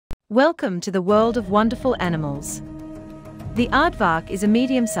Welcome to the world of wonderful animals. The aardvark is a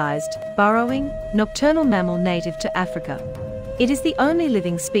medium-sized, burrowing, nocturnal mammal native to Africa. It is the only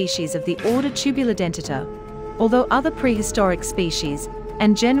living species of the order Tubulidentata, although other prehistoric species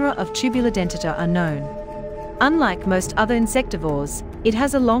and genera of Tubulidentata are known. Unlike most other insectivores, it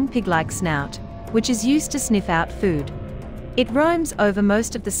has a long pig-like snout, which is used to sniff out food. It roams over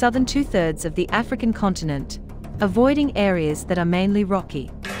most of the southern two-thirds of the African continent, avoiding areas that are mainly rocky.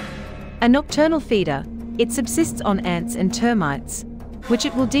 A nocturnal feeder, it subsists on ants and termites, which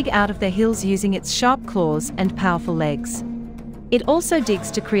it will dig out of their hills using its sharp claws and powerful legs. It also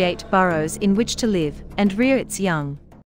digs to create burrows in which to live and rear its young.